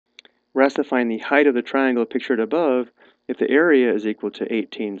We're asked to find the height of the triangle pictured above if the area is equal to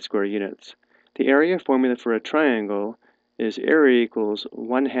 18 square units. The area formula for a triangle is area equals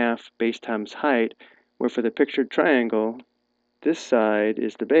 1/2 base times height, where for the pictured triangle, this side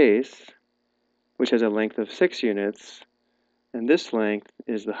is the base, which has a length of 6 units, and this length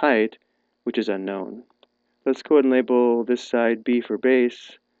is the height, which is unknown. Let's go ahead and label this side B for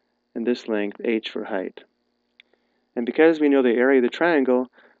base, and this length H for height. And because we know the area of the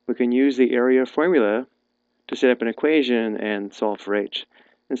triangle, we can use the area formula to set up an equation and solve for h.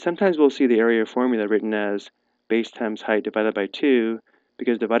 And sometimes we'll see the area formula written as base times height divided by 2,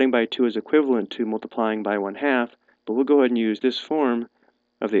 because dividing by 2 is equivalent to multiplying by 1/2, but we'll go ahead and use this form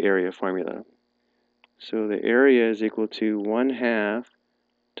of the area formula. So the area is equal to 1/2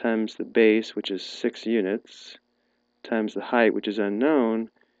 times the base, which is 6 units, times the height, which is unknown,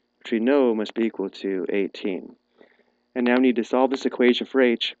 which we know must be equal to 18. And now we need to solve this equation for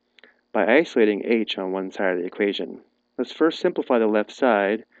h by isolating h on one side of the equation. Let's first simplify the left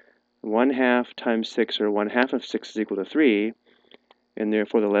side. 1/2 times 6, or 1/2 of 6, is equal to 3, and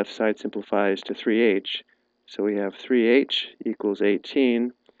therefore the left side simplifies to 3h. So we have 3h equals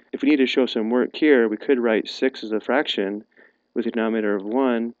 18. If we need to show some work here, we could write 6 as a fraction with a denominator of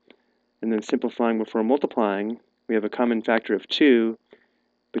 1, and then simplifying before multiplying, we have a common factor of 2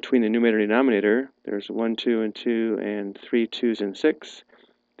 between the numerator and denominator. There's 1, 2, and 2, and 3 2's and 6.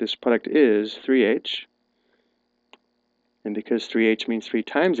 This product is 3h. And because 3h means 3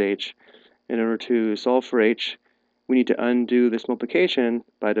 times h, in order to solve for h, we need to undo this multiplication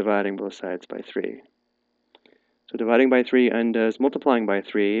by dividing both sides by 3. So dividing by 3 undoes multiplying by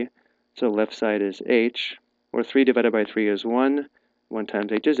 3, so the left side is h, or 3 divided by 3 is 1. 1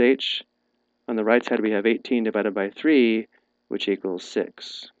 times h is h. On the right side, we have 18 divided by 3, which equals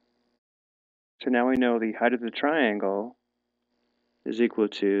 6. So now we know the height of the triangle is equal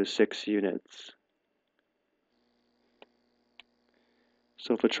to 6 units.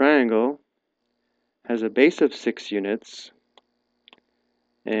 So if a triangle has a base of 6 units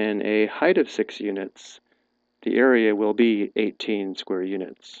and a height of 6 units, the area will be 18 square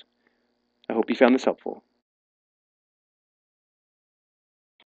units. I hope you found this helpful.